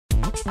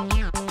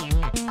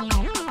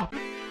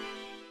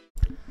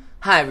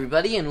Hi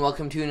everybody, and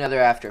welcome to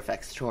another After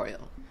Effects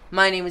tutorial.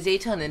 My name is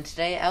Eitan, and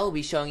today I will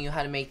be showing you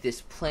how to make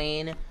this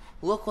plane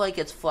look like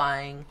it's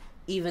flying,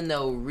 even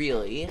though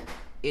really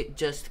it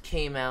just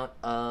came out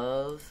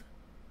of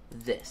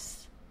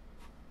this.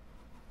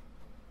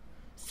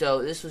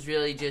 So this was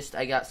really just,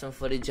 I got some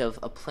footage of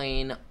a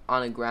plane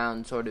on a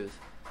ground sort of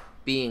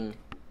being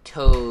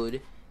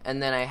towed,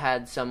 and then I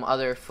had some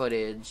other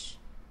footage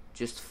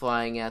just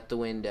flying out the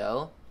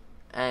window,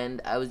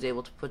 and I was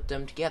able to put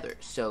them together.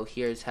 So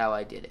here's how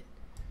I did it.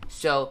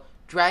 So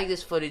drag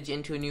this footage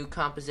into a new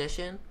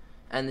composition,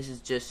 and this is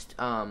just,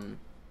 I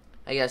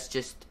guess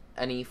just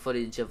any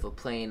footage of a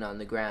plane on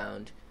the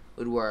ground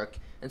would work.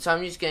 And so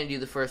I'm just going to do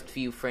the first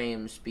few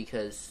frames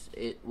because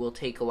it will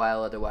take a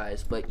while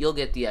otherwise, but you'll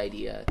get the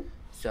idea.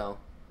 So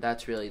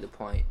that's really the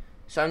point.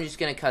 So I'm just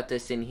going to cut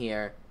this in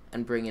here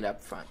and bring it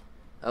up front.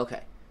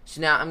 Okay, so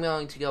now I'm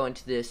going to go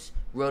into this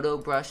Roto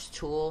Brush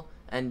tool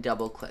and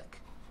double click.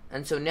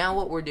 And so now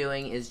what we're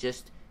doing is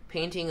just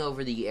painting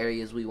over the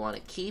areas we want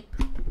to keep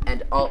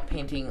and alt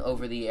painting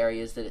over the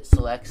areas that it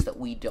selects that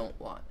we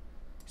don't want.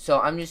 So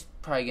I'm just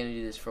probably going to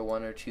do this for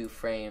 1 or 2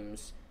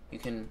 frames. You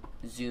can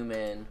zoom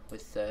in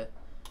with the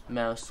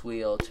mouse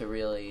wheel to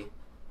really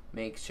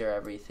make sure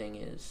everything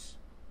is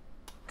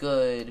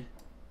good.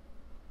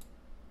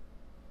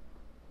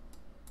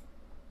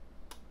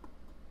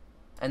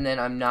 And then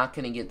I'm not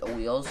going to get the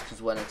wheels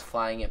because when it's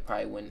flying it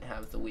probably wouldn't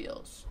have the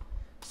wheels.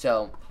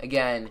 So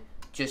again,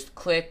 just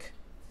click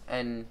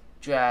and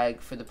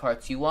drag for the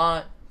parts you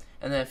want,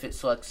 and then if it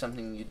selects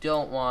something you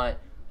don't want,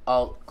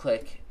 alt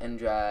click and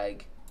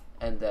drag,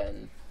 and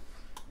then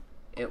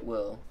it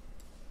will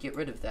get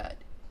rid of that.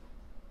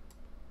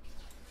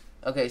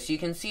 Okay, so you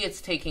can see it's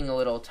taking a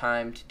little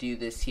time to do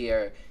this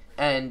here,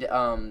 and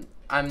I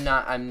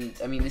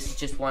mean this is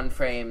just 1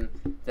 frame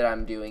that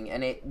I'm doing,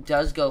 and it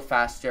does go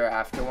faster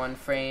after 1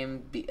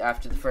 frame,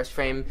 after the first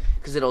frame,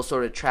 because it'll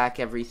sort of track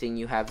everything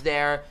you have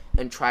there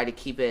and try to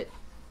keep it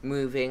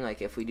moving.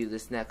 Like if we do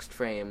this next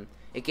frame,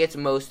 it gets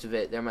most of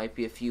it. There might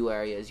be a few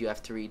areas you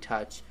have to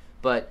retouch,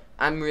 but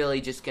I'm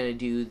really just going to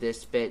do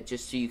this bit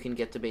just so you can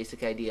get the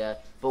basic idea.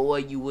 But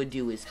what you would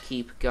do is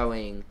keep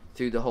going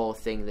through the whole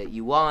thing that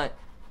you want,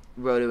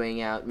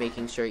 rotoing out,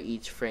 making sure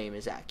each frame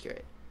is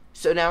accurate.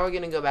 So now we're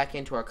going to go back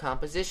into our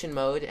composition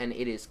mode, and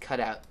it is cut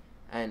out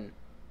and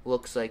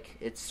looks like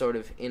it's sort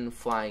of in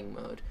flying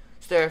mode.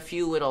 So there are a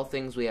few little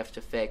things we have to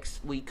fix.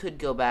 We could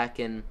go back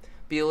and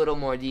be a little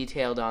more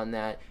detailed on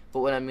that, but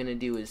what I'm going to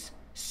do is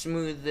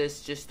smooth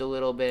this just a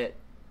little bit,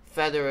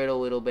 feather it a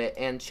little bit,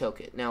 and choke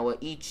it. Now what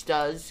each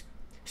does,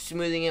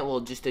 smoothing it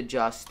will just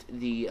adjust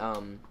the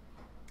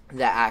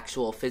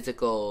actual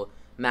physical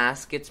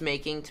mask it's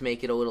making to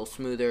make it a little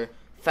smoother.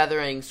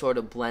 Feathering sort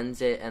of blends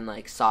it and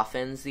like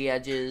softens the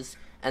edges,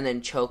 and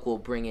then choke will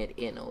bring it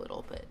in a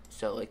little bit.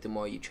 So like the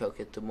more you choke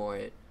it, the more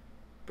it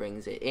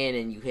brings it in,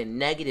 and you can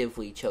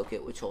negatively choke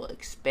it, which will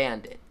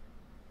expand it.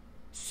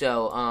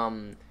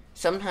 So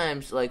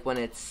sometimes like when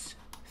it's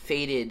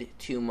faded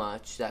too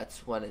much,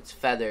 that's when it's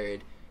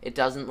feathered, it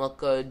doesn't look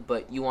good,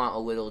 but you want a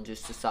little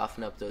just to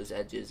soften up those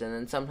edges. And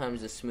then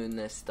sometimes the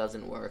smoothness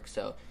doesn't work,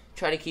 so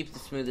try to keep the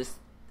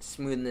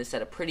smoothness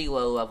at a pretty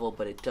low level,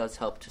 but it does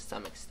help to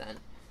some extent.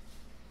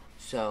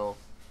 So,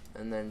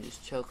 and then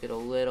just choke it a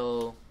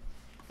little.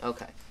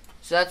 Okay,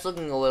 so that's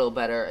looking a little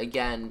better.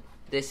 Again,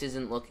 this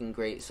isn't looking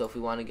great, so if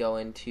we want to go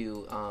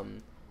into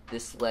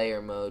this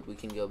layer mode, we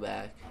can go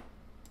back.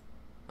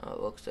 Oh, it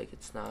looks like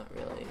it's not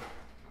really,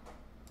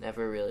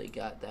 never really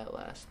got that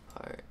last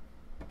part.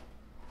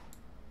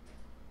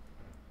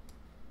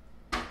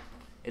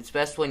 It's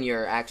best when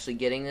you're actually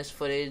getting this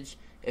footage,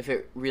 if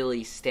it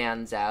really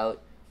stands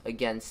out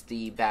against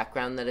the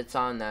background that it's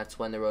on, that's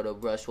when the Roto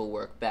Brush will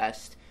work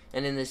best.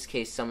 And in this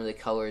case, some of the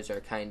colors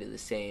are kind of the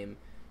same,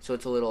 so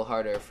it's a little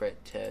harder for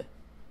it to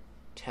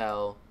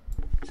tell.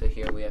 So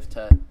here we have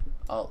to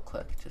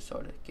alt-click to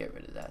sort of get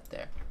rid of that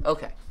there.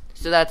 Okay,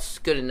 so that's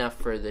good enough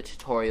for the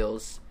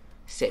tutorial's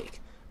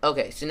sake.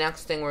 Okay, so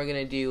next thing we're going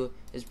to do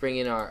is bring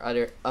in our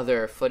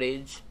other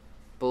footage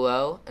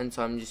below, and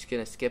so I'm just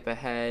going to skip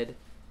ahead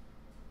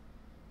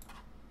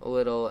a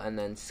little and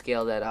then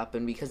scale that up.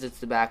 And because it's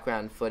the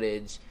background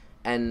footage,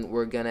 and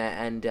we're going to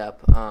end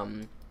up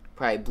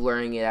probably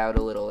blurring it out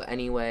a little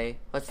anyway.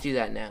 Let's do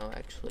that now,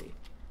 actually.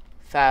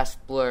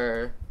 Fast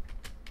blur.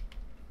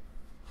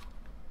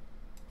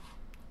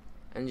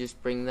 And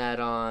just bring that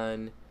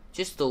on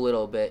just a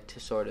little bit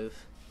to sort of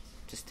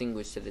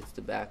distinguish that it's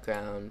the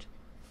background.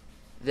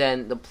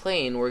 Then the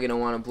plane we're going to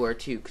want to blur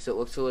too, because it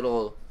looks a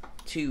little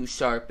too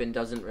sharp and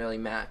doesn't really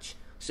match.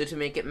 So to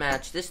make it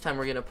match, this time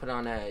we're going to put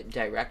on a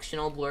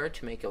directional blur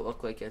to make it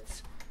look like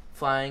it's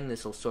flying.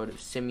 This will sort of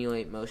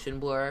simulate motion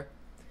blur.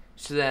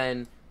 So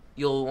then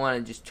you'll want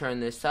to just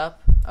turn this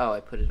up. Oh, I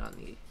put it on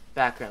the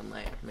background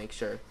layer. Make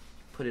sure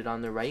put it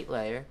on the right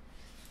layer.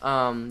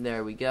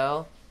 There we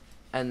go.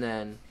 And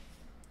then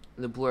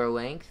the blur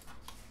length.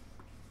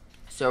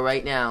 So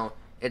right now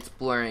it's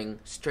blurring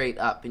straight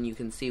up, and you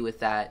can see with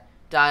that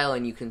dial,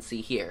 and you can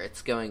see here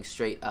it's going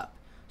straight up.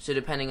 So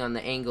depending on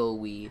the angle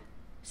we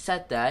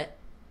set that,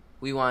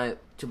 we want it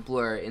to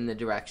blur in the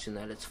direction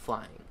that it's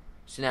flying.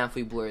 So now if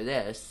we blur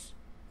this,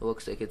 it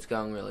looks like it's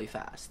going really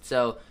fast.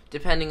 So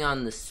depending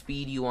on the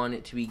speed you want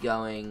it to be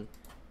going,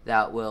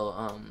 that will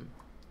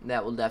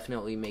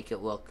definitely make it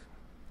look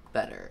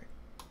better.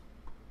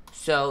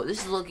 So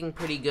this is looking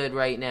pretty good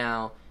right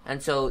now.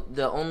 And so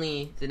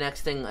the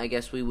next thing I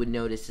guess we would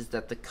notice is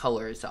that the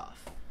color is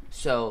off.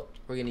 So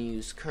we're going to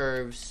use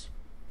curves.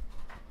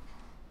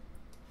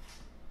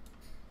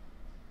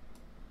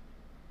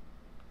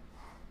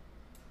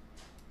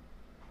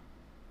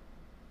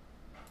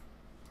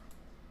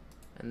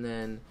 And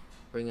then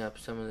bring up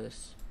some of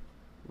this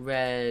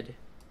red.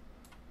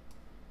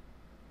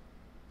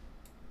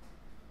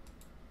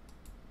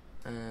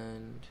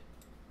 And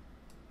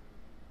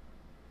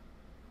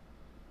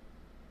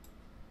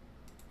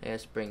I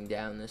guess bring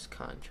down this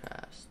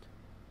contrast.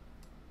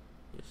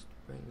 Just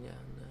bring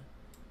down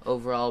the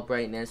overall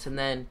brightness, and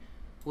then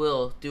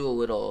we'll do a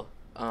little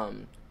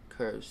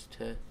curves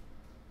to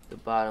the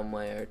bottom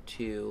layer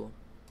too.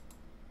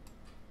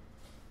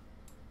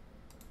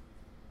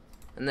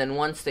 And then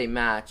once they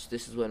match,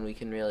 this is when we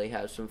can really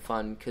have some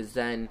fun, because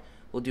then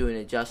we'll do an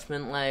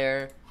adjustment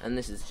layer, and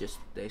this is just,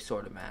 they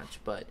sort of match,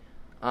 but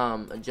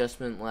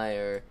adjustment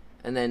layer,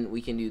 and then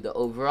we can do the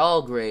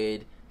overall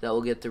grade that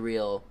will get the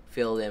real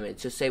filled image.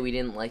 So say we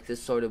didn't like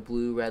this sort of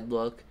blue-red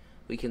look,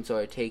 we can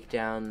sort of take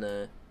down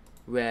the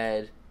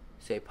red,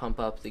 say pump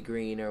up the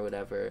green or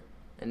whatever,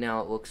 and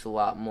now it looks a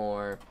lot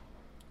more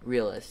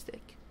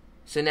realistic.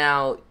 So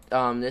now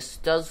this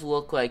does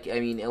look like, I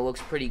mean, it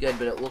looks pretty good,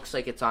 but it looks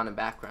like it's on a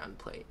background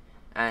plate.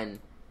 And,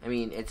 I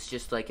mean, it's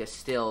just like a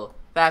still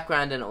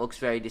background, and it looks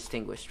very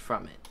distinguished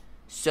from it.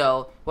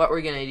 So what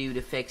we're going to do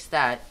to fix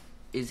that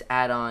is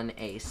add on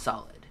a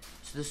solid.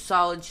 So the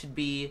solid should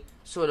be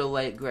sort of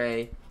light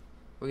gray.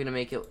 We're going to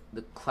make it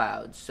the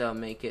clouds, so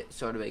make it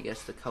sort of, I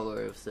guess, the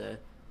color of the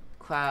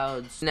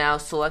clouds. Now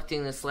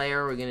selecting this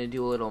layer, we're going to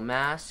do a little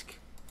mask,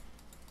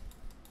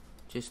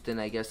 just in,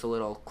 I guess, a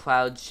little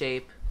cloud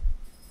shape.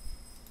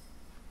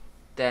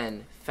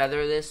 Then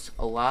feather this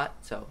a lot,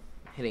 so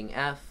hitting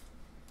F,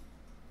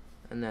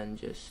 and then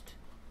just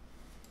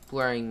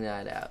blurring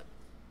that out.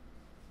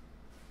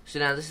 So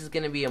now this is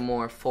going to be a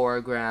more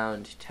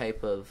foreground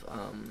type of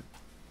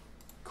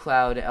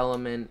cloud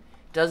element.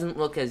 Doesn't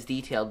look as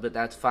detailed, but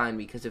that's fine,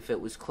 because if it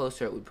was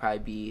closer it would probably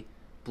be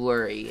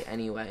blurry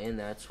anyway, and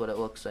that's what it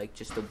looks like,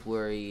 just a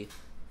blurry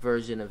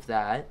version of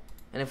that.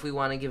 And if we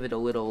want to give it a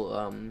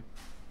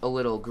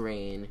little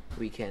green,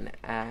 we can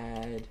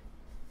add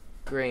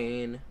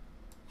green.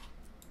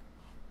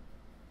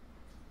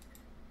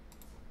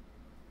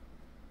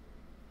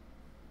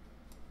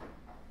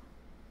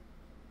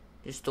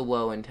 Just a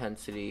low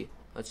intensity.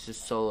 Let's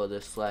just solo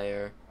this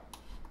layer.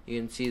 You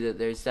can see that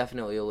there's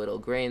definitely a little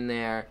grain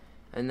there,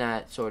 and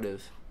that sort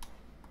of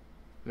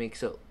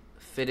makes it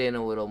fit in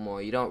a little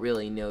more. You don't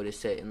really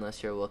notice it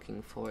unless you're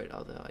looking for it,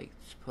 although I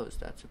suppose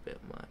that's a bit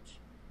much.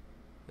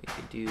 We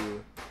could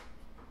do,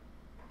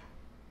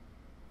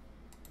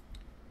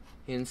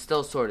 you can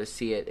still sort of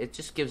see it. It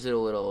just gives it a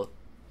little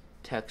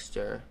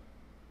texture.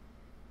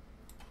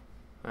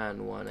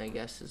 Round 1, I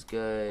guess, is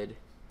good.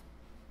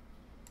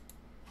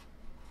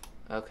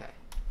 Okay,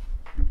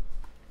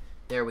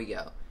 there we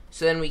go.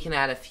 So then we can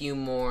add a few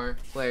more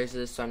layers of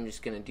this, so I'm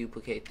just going to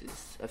duplicate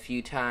this a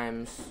few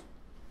times.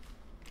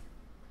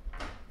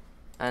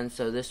 And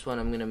so this one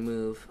I'm going to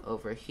move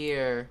over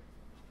here,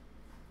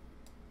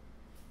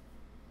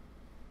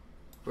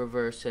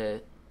 reverse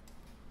it,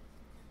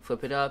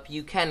 flip it up.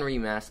 You can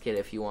remask it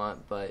if you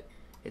want, but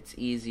it's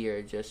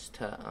easier just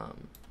to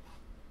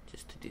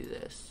do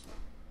this.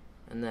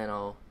 And then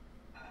I'll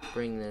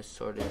bring this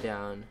sort of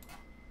down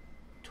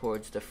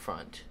towards the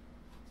front.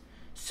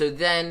 So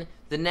then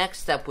the next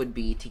step would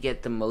be to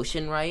get the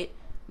motion right.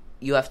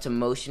 You have to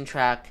motion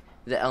track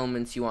the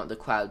elements you want the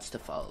clouds to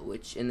follow,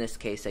 which in this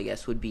case I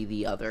guess would be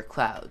the other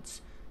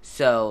clouds.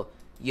 So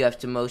you have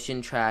to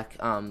motion track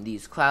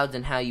these clouds,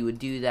 and how you would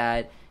do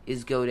that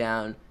is go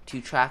down to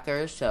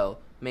tracker, so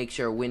make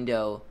sure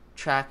window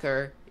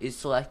tracker is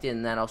selected,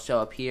 and that'll show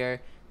up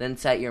here. Then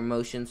set your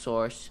motion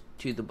source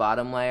to the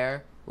bottom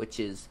layer, which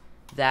is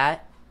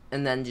that,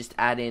 and then just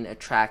add in a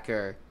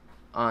tracker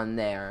on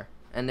there.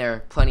 And there are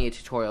plenty of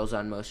tutorials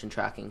on motion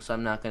tracking, so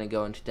I'm not going to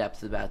go into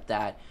depth about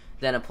that.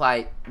 Then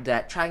apply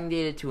that tracking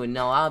data to a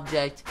null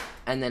object,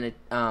 and then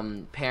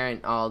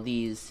parent all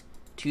these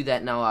to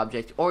that null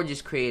object, or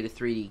just create a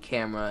 3D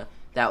camera.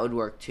 That would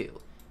work too.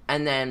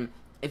 And then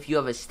if you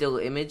have a still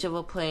image of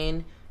a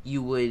plane,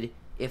 you would,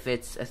 if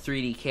it's a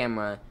 3D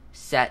camera,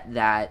 set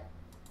that,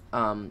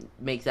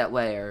 make that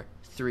layer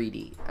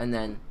 3D, and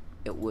then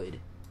it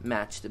would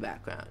match the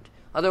background.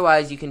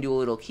 Otherwise, you can do a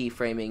little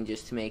keyframing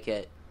just to make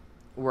it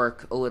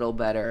work a little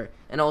better,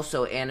 and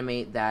also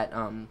animate that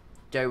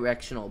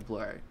directional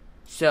blur.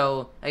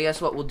 So I guess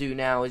what we'll do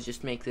now is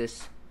just make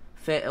this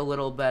fit a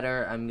little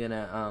better. I'm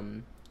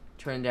gonna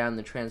turn down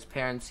the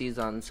transparencies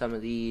on some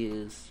of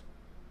these,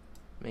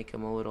 make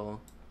them a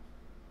little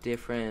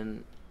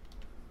different.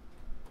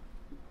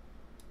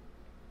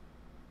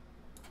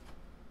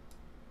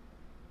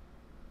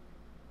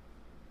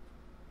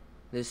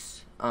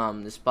 this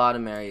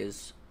bottom area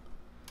is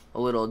a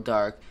little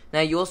dark.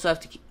 Now you also have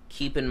to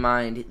keep in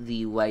mind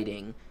the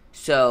lighting.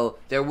 So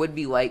there would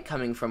be light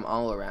coming from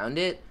all around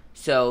it.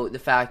 So the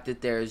fact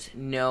that there's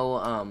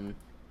no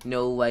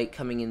light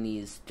coming in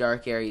these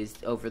dark areas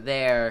over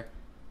there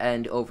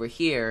and over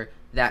here,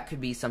 that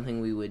could be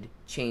something we would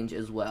change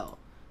as well.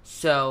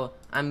 So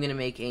I'm going to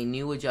make a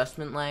new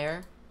adjustment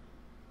layer.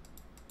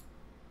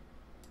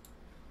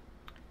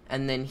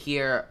 And then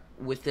here,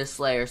 with this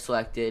layer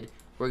selected,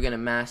 we're going to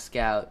mask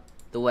out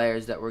the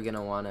layers that we're going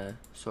to want to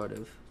sort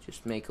of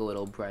just make a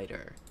little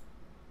brighter.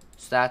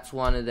 So that's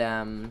one of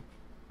them.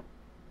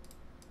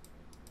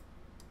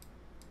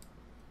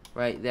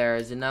 Right there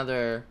is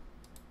another.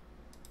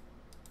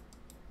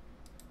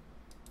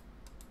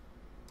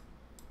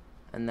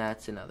 And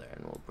that's another.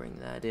 And we'll bring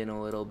that in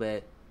a little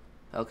bit.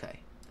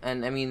 Okay.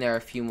 And I mean, there are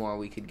a few more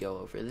we could go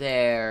over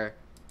there.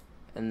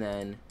 And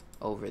then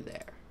over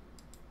there.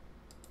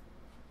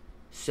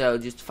 So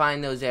just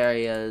find those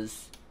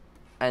areas.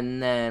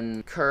 And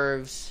then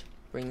curves.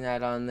 Bring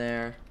that on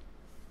there.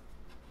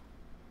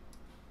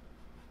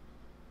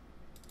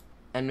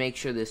 And make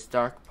sure this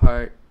dark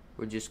part,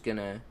 we're just going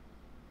to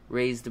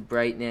raise the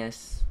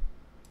brightness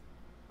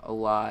a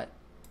lot.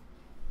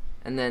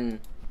 And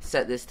then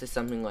set this to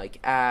something like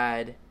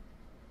add.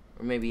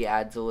 Or maybe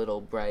add's a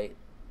little bright.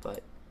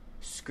 But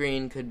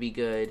screen could be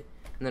good.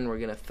 And then we're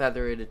going to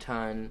feather it a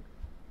ton.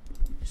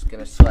 Just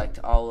going to select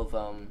all of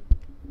them.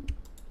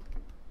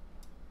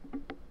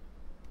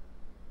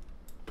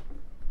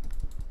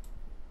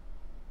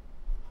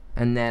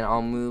 And then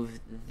I'll move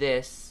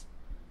this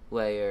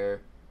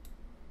layer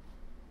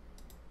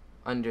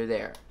under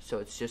there, so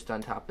it's just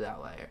on top of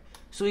that layer.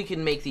 So we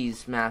can make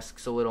these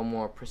masks a little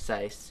more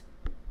precise.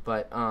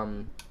 But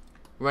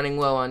running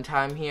low on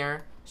time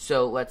here,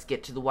 so let's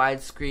get to the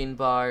widescreen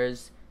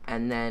bars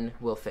and then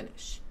we'll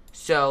finish.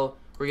 So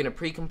we're going to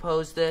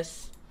pre-compose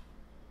this.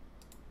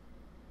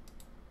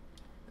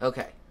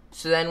 Okay,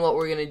 so then what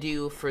we're going to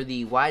do for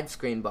the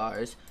widescreen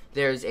bars,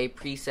 there's a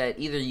preset.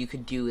 Either you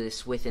could do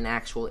this with an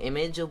actual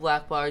image of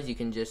black bars, you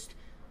can just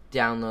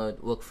download,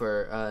 look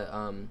for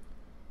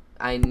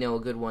I know a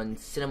good one,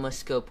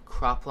 CinemaScope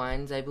crop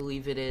lines, I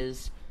believe it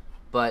is.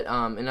 But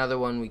another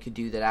one we could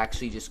do that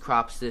actually just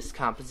crops this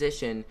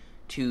composition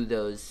to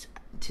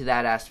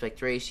that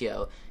aspect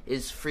ratio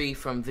is free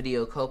from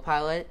Video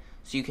Copilot.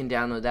 So you can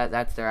download that.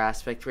 That's their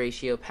aspect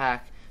ratio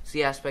pack. So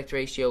the aspect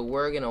ratio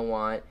we're going to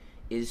want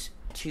is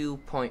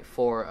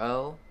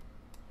 2.40.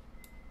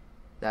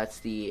 That's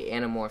the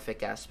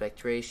anamorphic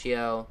aspect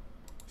ratio.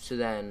 So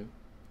then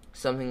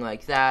something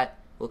like that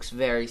looks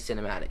very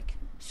cinematic.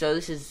 So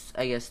this is,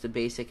 I guess, the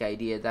basic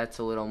idea. That's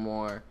a little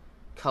more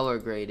color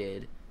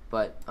graded,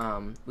 but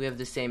we have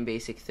the same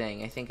basic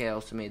thing. I think I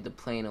also made the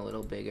plane a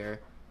little bigger.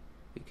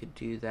 We could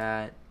do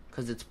that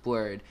because it's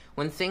blurred.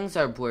 When things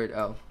are blurred,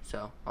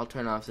 so I'll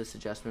turn off this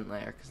adjustment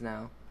layer because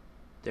now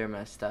they're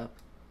messed up.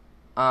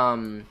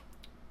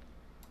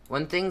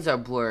 When things are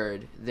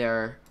blurred,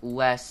 they're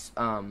less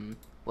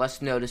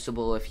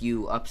noticeable if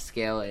you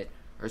upscale it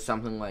or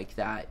something like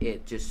that.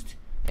 It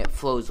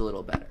flows a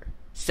little better.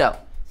 So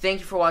thank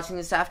you for watching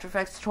this After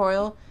Effects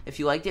tutorial. If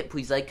you liked it,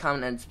 please like,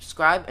 comment, and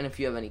subscribe. And if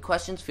you have any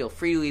questions, feel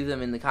free to leave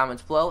them in the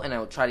comments below, and I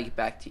will try to get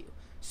back to you.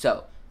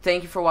 So,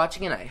 thank you for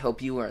watching, and I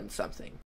hope you learned something.